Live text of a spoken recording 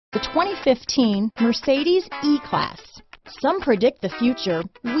The 2015 Mercedes E-Class. Some predict the future.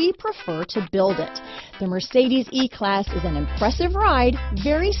 We prefer to build it. The Mercedes E-Class is an impressive ride,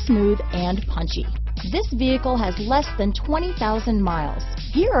 very smooth and punchy. This vehicle has less than 20,000 miles.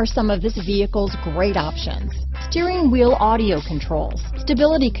 Here are some of this vehicle's great options: steering wheel audio controls,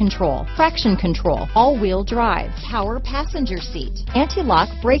 stability control, traction control, all-wheel drive, power passenger seat, anti-lock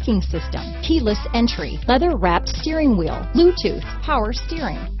braking system, keyless entry, leather-wrapped steering wheel, Bluetooth, power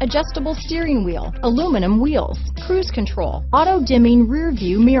steering, adjustable steering wheel, aluminum wheels, cruise control, auto-dimming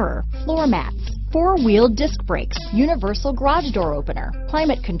rear-view mirror, floor mats, four-wheel disc brakes, universal garage door opener,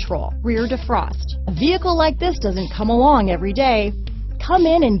 climate control, rear defrost. A vehicle like this doesn't come along every day. Come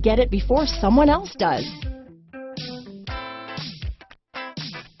in and get it before someone else does.